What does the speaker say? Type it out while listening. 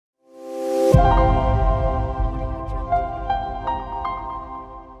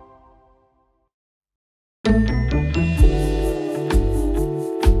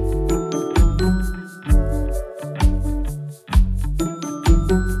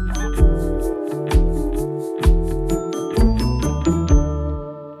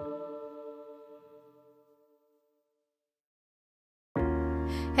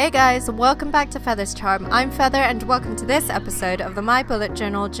guys, welcome back to Feather's Charm. I'm Feather and welcome to this episode of the My Bullet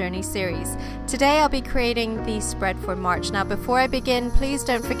Journal Journey series. Today I'll be creating the spread for March. Now before I begin, please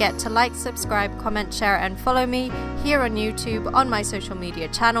don't forget to like, subscribe, comment, share and follow me here on YouTube, on my social media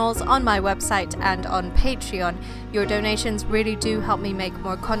channels, on my website and on Patreon. Your donations really do help me make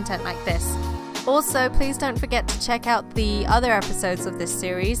more content like this. Also, please don't forget to check out the other episodes of this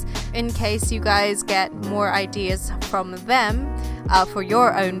series in case you guys get more ideas from them for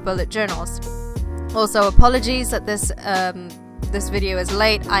your own bullet journals. Also, apologies that this video is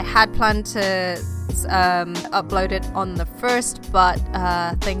late. I had planned to upload it on the 1st, but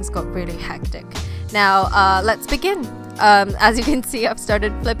things got really hectic. Now, let's begin. As you can see, I've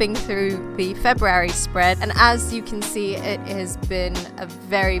started flipping through the February spread, and as you can see, it has been a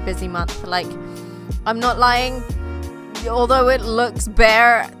very busy month. Like, I'm not lying, although it looks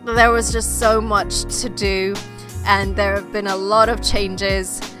bare, there was just so much to do, and there have been a lot of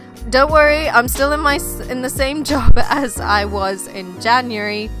changes. Don't worry, I'm still in the same job as I was in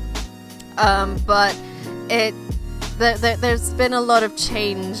January, but there's been a lot of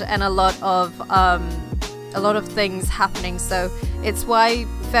change and a lot of things happening, so it's why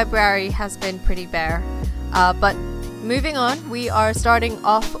February has been pretty bare. But moving on, we are starting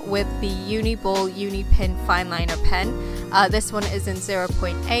off with the Uniball Unipin Fineliner pen. This one is in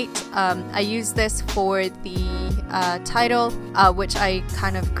 0.8. I use this for the title, which I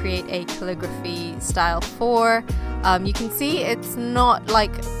kind of create a calligraphy style for. You can see it's not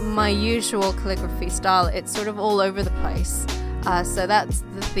like my usual calligraphy style, it's sort of all over the place. So that's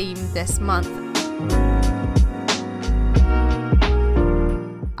the theme this month.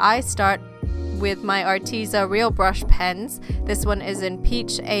 I start with my Arteza Real Brush pens. This one is in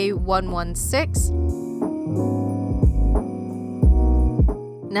Peach A116.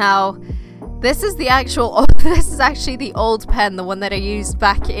 Now, this is actually the old pen, the one that I used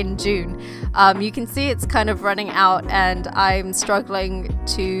back in June. You can see it's kind of running out, and I'm struggling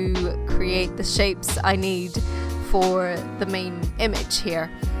to create the shapes I need for the main image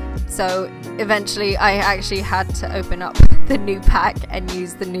here. So eventually I actually had to open up the new pack and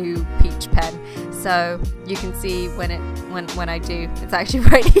use the new Peach pen. So you can see when I do, it's actually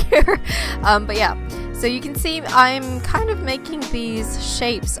right here. But yeah, so you can see I'm kind of making these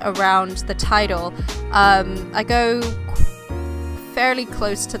shapes around the title. I go fairly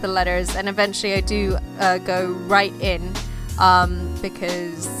close to the letters, and eventually I do go right in,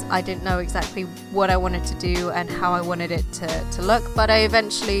 because I didn't know exactly what I wanted to do and how I wanted it to look, but I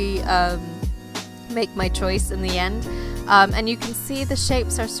eventually make my choice in the end. And you can see the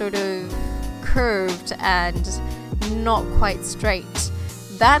shapes are sort of curved and not quite straight.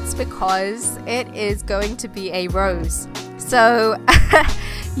 That's because it is going to be a rose. So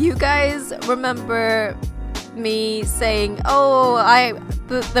you guys remember me saying, oh,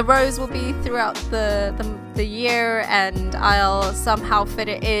 the rose will be throughout the year and I'll somehow fit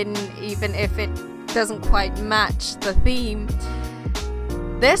it in even if it doesn't quite match the theme.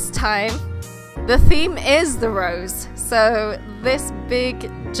 This time the theme is the rose, so this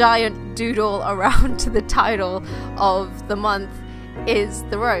big giant doodle around the title of the month is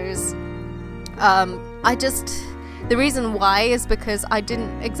the rose. The reason why is because I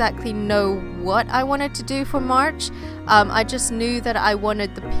didn't exactly know what I wanted to do for March. I just knew that I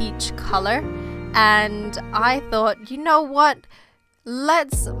wanted the peach color, and I thought, you know what,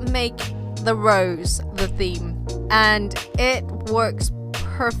 let's make the rose the theme, and it works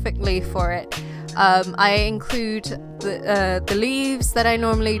perfectly for it. I include the leaves that I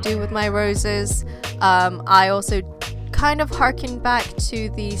normally do with my roses. I also kind of harken back to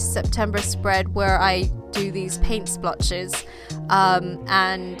the September spread where I do these paint splotches,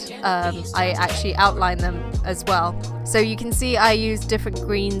 and I actually outline them as well. So you can see I use different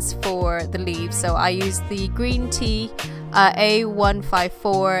greens for the leaves. So I use the green tea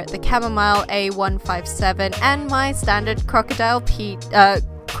A154, the chamomile A157, and my standard crocodile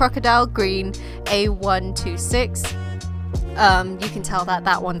green A126. You can tell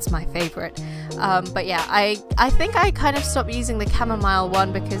that one's my favorite. But yeah, I think I kind of stopped using the chamomile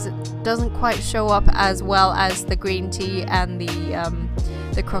one because it doesn't quite show up as well as the green tea and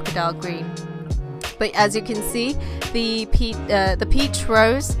the crocodile green. But as you can see, the peach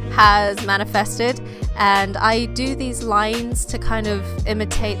rose has manifested, and I do these lines to kind of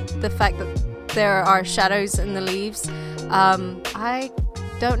imitate the fact that there are shadows in the leaves. I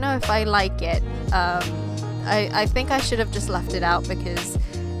don't know if I like it. I think I should have just left it out because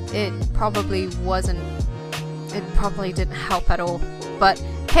it probably didn't help at all. But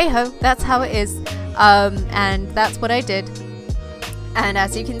hey ho, that's how it is. And that's what I did. And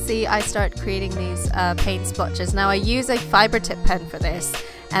as you can see, I start creating these paint splotches. Now I use a fiber tip pen for this,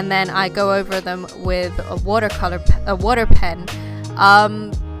 and then I go over them with a water pen.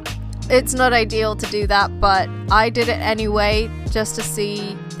 It's not ideal to do that, but I did it anyway just to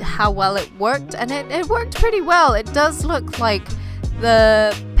see how well it worked, and it worked pretty well. It does look like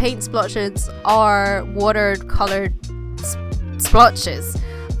the paint splotches are watercolored splotches,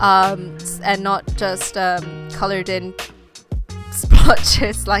 and not just colored in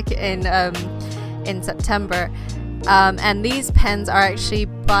splotches like in September. And these pens are actually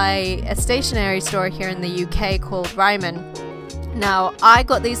by a stationery store here in the UK called Ryman. Now, I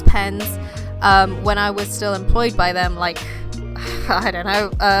got these pens when I was still employed by them, like, I don't know,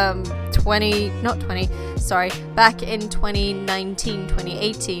 back in 2019,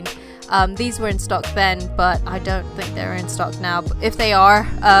 2018. These were in stock then, but I don't think they're in stock now. But if they are,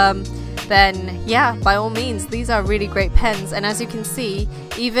 then yeah, by all means, these are really great pens. And as you can see,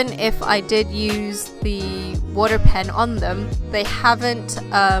 even if I did use the water pen on them, they haven't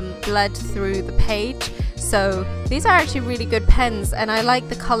bled through the page. So these are actually really good pens, and I like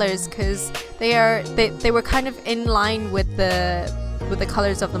the colors because they were kind of in line with the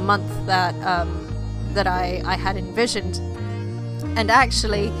colors of the month that I had envisioned. And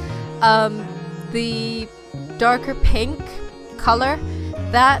actually, the darker pink color,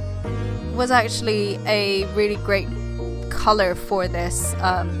 that was actually a really great color for this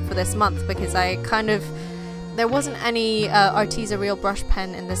month, because there wasn't any Arteza real brush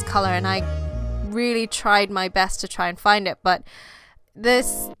pen in this color, and I really tried my best to try and find it, but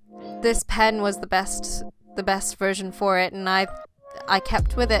this pen was the best version for it, and I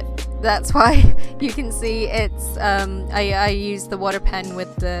kept with it. That's why you can see it's I used the water pen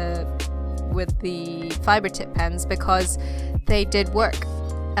with the fiber tip pens, because they did work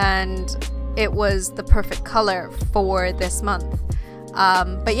and it was the perfect color for this month.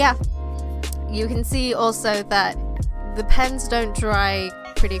 But yeah, you can see also that the pens don't dry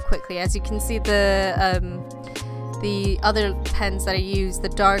pretty quickly. As you can see, the other pens that I use, the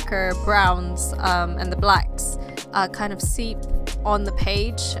darker browns and the blacks, kind of seep on the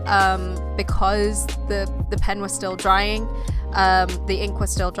page because the pen was still drying, the ink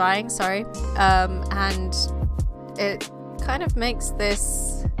was still drying, sorry, and it kind of makes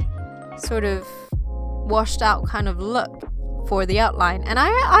this sort of washed out kind of look for the outline, and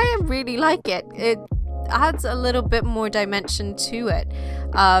I really like it. It adds a little bit more dimension to it.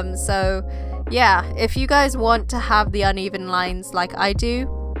 So yeah, if you guys want to have the uneven lines like I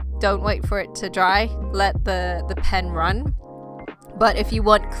do, don't wait for it to dry, let the pen run. But if you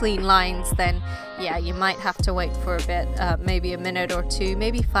want clean lines, then yeah, you might have to wait for a bit, maybe a minute or two,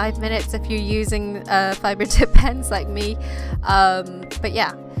 maybe 5 minutes if you're using fiber tip pens like me. But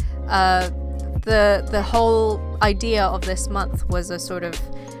yeah, the whole idea of this month was a sort of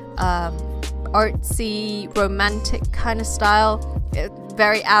artsy, romantic kind of style,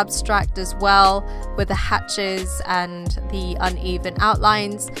 very abstract as well, with the hatches and the uneven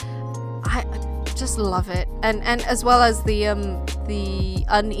outlines. I just love it, and as well as the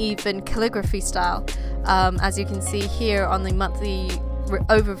uneven calligraphy style, as you can see here on the monthly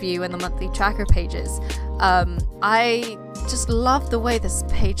overview and the monthly tracker pages. I just love the way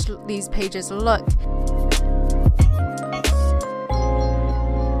these pages look.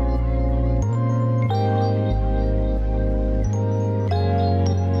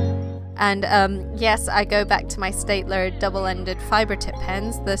 And yes, I go back to my Stapler double-ended fiber tip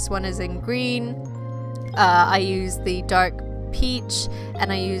pens. This one is in green. I use the dark peach,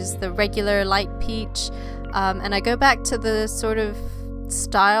 and I use the regular light peach. And I go back to the sort of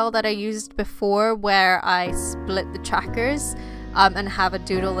style that I used before, where I split the trackers and have a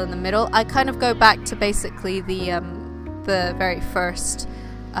doodle in the middle. I kind of go back to basically the very first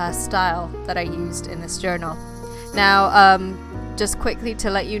style that I used in this journal. Now, just quickly to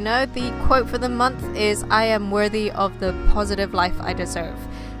let you know, the quote for the month is, "I am worthy of the positive life I deserve."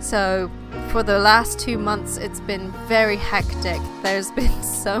 So for the last 2 months, it's been very hectic. There's been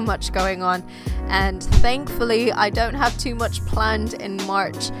so much going on, and thankfully I don't have too much planned in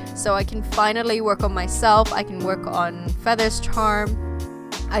March, so I can finally work on myself. I can work on Feather's Charm,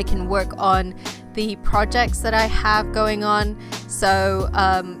 I can work on the projects that I have going on. So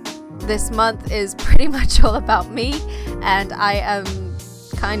this month is pretty much all about me, and I am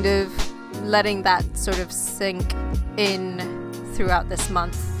kind of letting that sort of sink in throughout this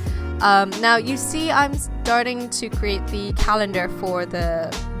month. Now you see I'm starting to create the calendar for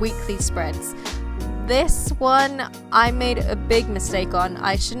the weekly spreads. This one I made a big mistake on.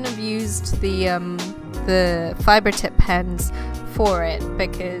 I shouldn't have used the fiber tip pens for it,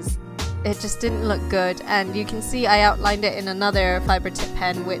 because it just didn't look good, and you can see I outlined it in another fiber tip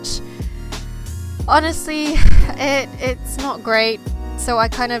pen, which honestly it's not great. So I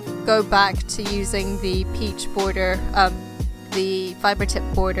kind of go back to using the peach border, the fiber tip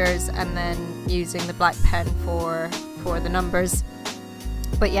borders, and then using the black pen for the numbers.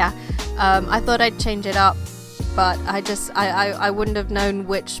 But yeah, I thought I'd change it up, but I wouldn't have known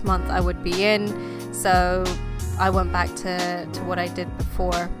which month I would be in, so I went back to what I did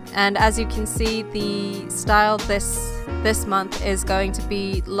before. And as you can see, the style this month is going to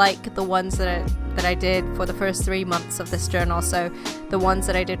be like the ones that I did for the first 3 months of this journal. So the ones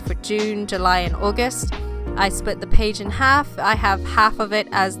that I did for June, July and August, I split the page in half. I have half of it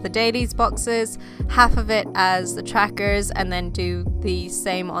as the dailies boxes, half of it as the trackers, and then do the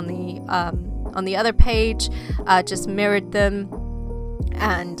same on the other page, just mirrored them.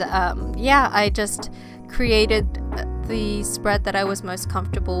 And yeah, I just created the spread that I was most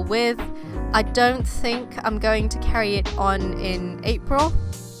comfortable with. I don't think I'm going to carry it on in April.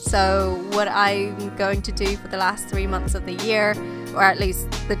 So what I'm going to do for the last 3 months of the year, or at least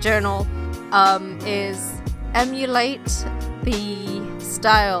the journal, is emulate the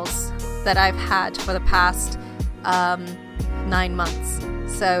styles that I've had for the past 9 months.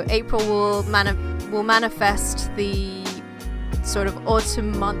 So April will manifest the sort of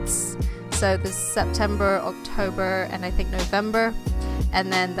autumn months. So this September, October, and I think November.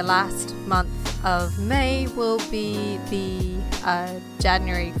 And then the last month of May will be the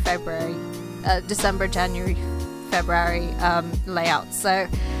December, January, February layout. So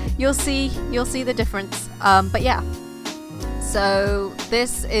you'll see the difference. But yeah, so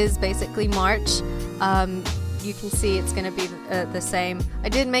this is basically March. You can see it's going to be the same. I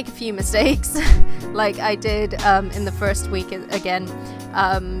did make a few mistakes, like I did in the first week again.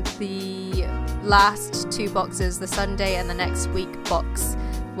 The last 2 boxes, the Sunday and the next week box,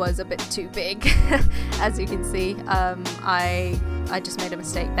 was a bit too big. As you can see, I just made a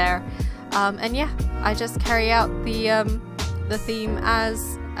mistake there. And yeah, I just carry out the theme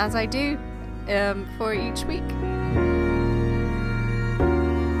as I do for each week.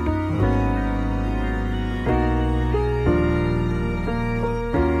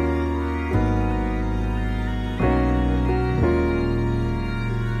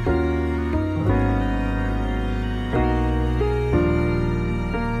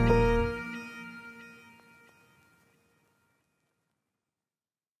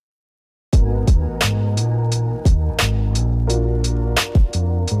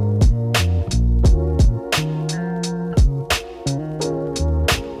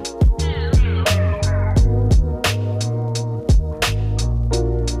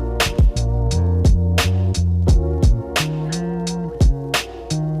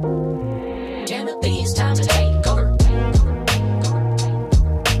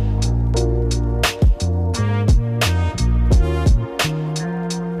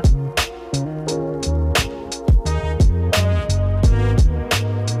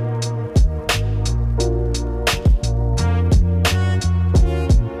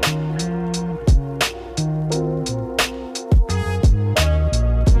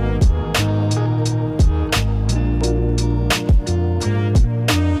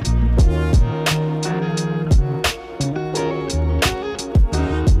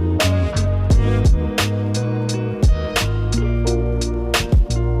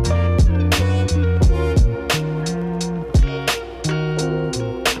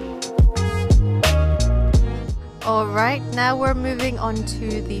 Alright, now we're moving on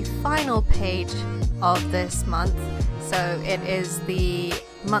to the final page of this month. So it is the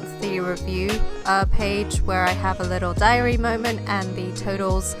monthly review page, where I have a little diary moment and the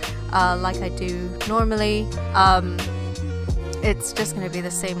totals like I do normally. It's just going to be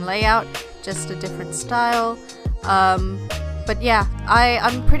the same layout, just a different style. But yeah,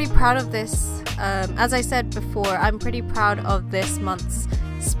 I'm pretty proud of this. As I said before, I'm pretty proud of this month's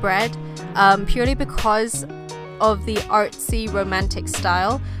spread, purely because of the artsy romantic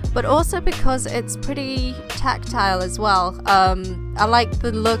style, but also because it's pretty tactile as well. I like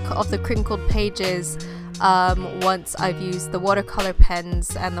the look of the crinkled pages once I've used the watercolor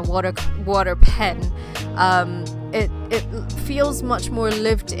pens and the water pen. It feels much more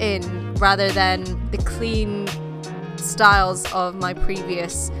lived in rather than the clean styles of my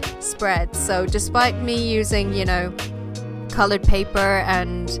previous spreads. So despite me using, you know, colored paper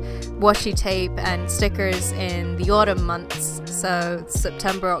and washi tape and stickers in the autumn months, so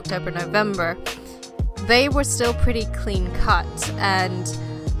September, October, November, they were still pretty clean cut, and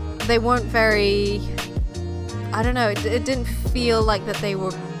they weren't very, I don't know, it didn't feel like that they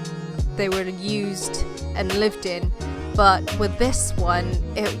were used and lived in. But with this one,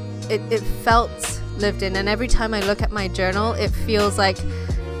 it felt lived in, and every time I look at my journal, it feels like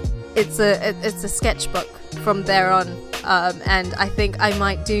it's a sketchbook from there on. and I think I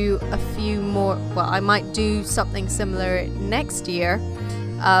might do a few more, well, I might do something similar next year,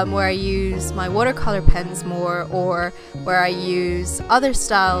 where I use my watercolor pens more, or where I use other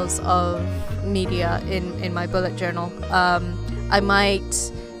styles of media in my bullet journal. I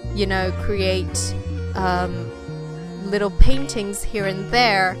might, you know, create little paintings here and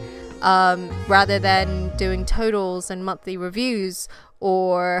there, rather than doing totals and monthly reviews.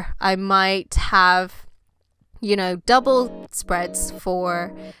 Or I might have, you know, double spreads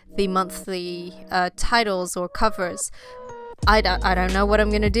for the monthly titles or covers. I don't know what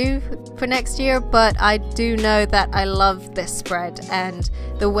I'm gonna do for next year, but I do know that I love this spread and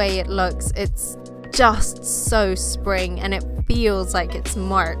the way it looks. It's just so spring and it feels like it's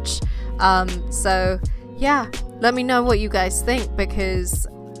March. So yeah, let me know what you guys think, because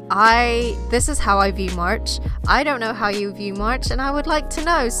this is how I view March. I don't know how you view March, and I would like to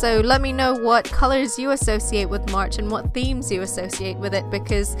know. So let me know what colors you associate with March and what themes you associate with it,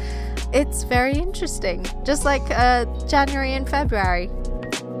 because it's very interesting, just like January and February.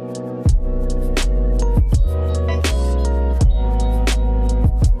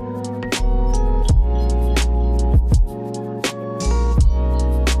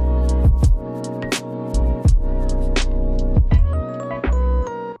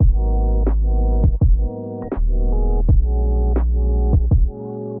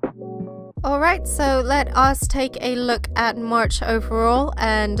 Alright, so let us take a look at March overall,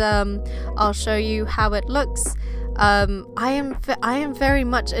 and I'll show you how it looks. I am very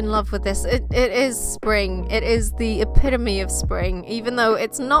much in love with this. It is spring. It is the epitome of spring. Even though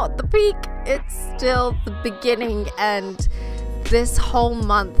it's not the peak, it's still the beginning, and this whole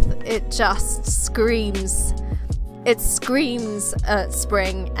month it just screams. It screams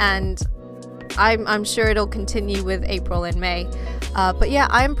spring, and I'm sure it'll continue with April and May. But yeah,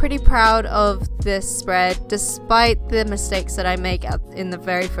 I'm pretty proud of this spread, despite the mistakes that I make in the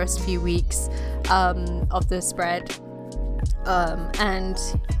very first few weeks of the spread. And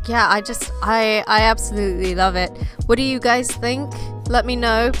yeah, I absolutely love it. What do you guys think? Let me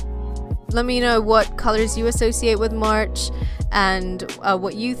know. Let me know what colors you associate with March, and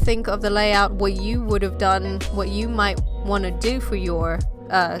what you think of the layout, what you would have done, what you might want to do for your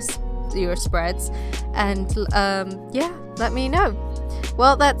spreads, and yeah, let me know.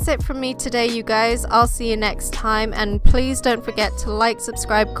 Well, that's it from me today, you guys. I'll see you next time, and please don't forget to like,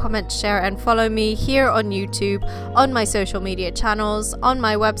 subscribe, comment, share, and follow me here on YouTube, on my social media channels, on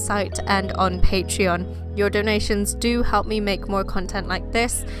my website, and on Patreon. Your donations do help me make more content like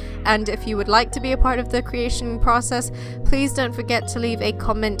this, and if you would like to be a part of the creation process, please don't forget to leave a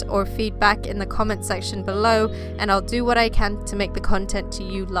comment or feedback in the comment section below, and I'll do what I can to make the content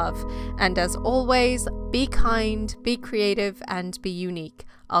you love. And as always, be kind, be creative, and be unique.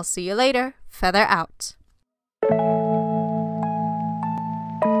 I'll see you later. Feather out.